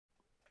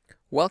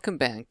Welcome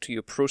back to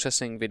your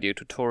processing video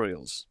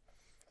tutorials.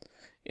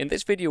 In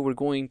this video we're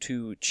going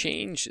to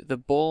change the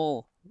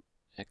ball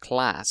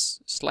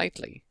class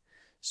slightly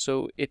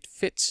so it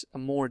fits a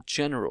more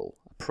general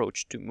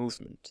approach to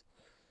movement.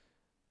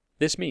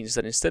 This means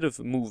that instead of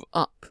move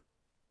up,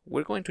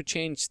 we're going to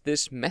change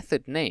this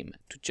method name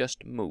to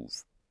just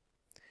move.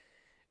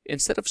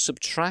 Instead of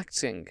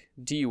subtracting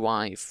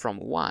dy from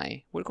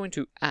y, we're going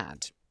to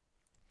add.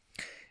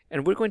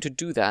 And we're going to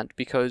do that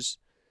because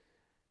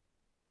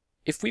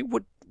if we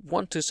would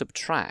want to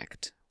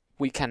subtract,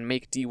 we can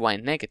make dy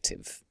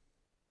negative.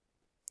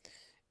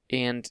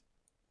 And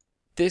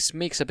this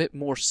makes a bit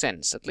more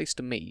sense, at least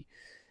to me,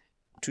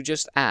 to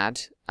just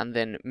add and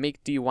then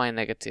make dy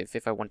negative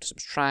if I want to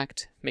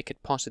subtract, make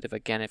it positive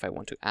again if I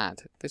want to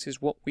add. This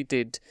is what we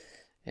did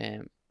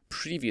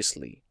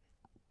previously.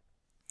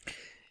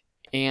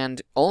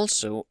 And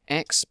also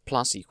x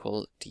plus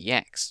equal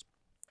dx.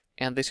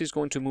 And this is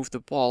going to move the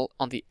ball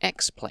on the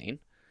x-plane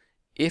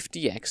if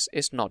dx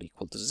is not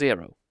equal to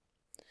 0.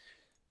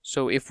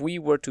 So if we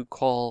were to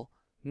call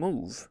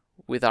move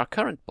with our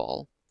current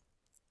ball,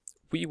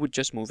 we would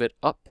just move it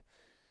up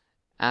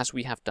as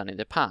we have done in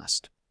the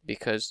past,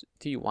 because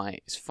dy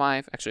is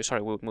 5. Actually,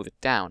 sorry, we would move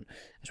it down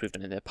as we've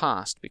done in the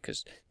past,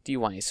 because dy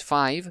is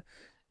 5,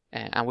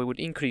 and we would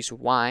increase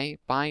y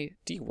by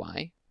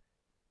dy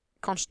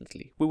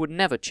constantly. We would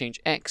never change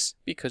x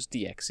because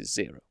dx is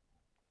 0.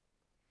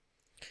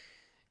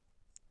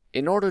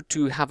 In order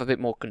to have a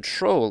bit more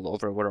control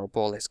over where our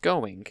ball is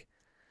going,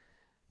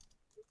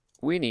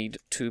 we need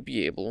to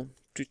be able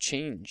to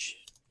change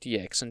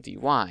dx and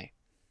dy.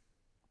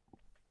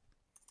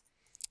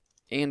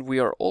 And we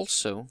are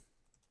also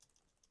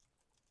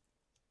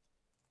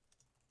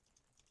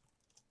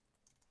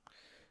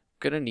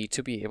going to need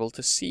to be able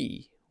to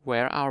see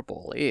where our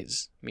ball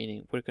is,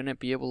 meaning we're going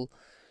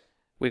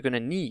to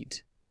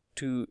need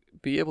to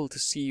be able to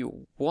see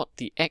what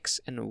the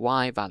x and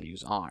y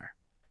values are.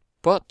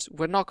 But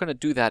we're not going to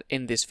do that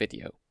in this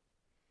video.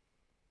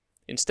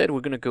 Instead,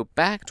 we're going to go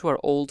back to our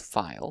old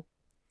file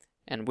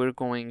and we're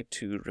going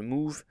to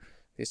remove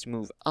this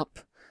move up,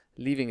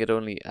 leaving it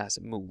only as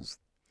a move.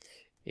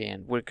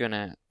 And we're going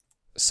to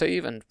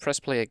save and press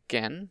play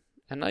again.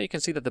 And now you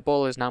can see that the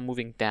ball is now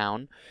moving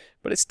down,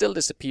 but it's still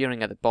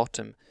disappearing at the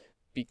bottom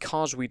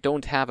because we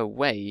don't have a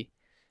way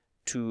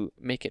to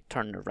make it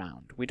turn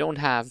around. We don't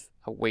have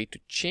a way to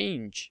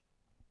change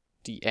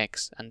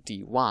dx and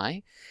dy.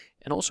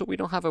 And also we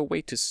don't have a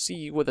way to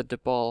see whether the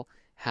ball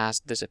has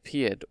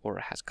disappeared or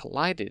has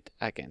collided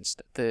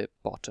against the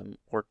bottom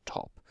or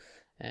top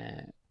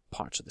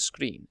parts of the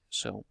screen.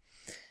 So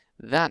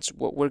that's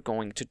what we're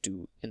going to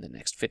do in the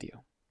next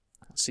video.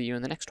 I'll see you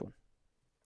in the next one.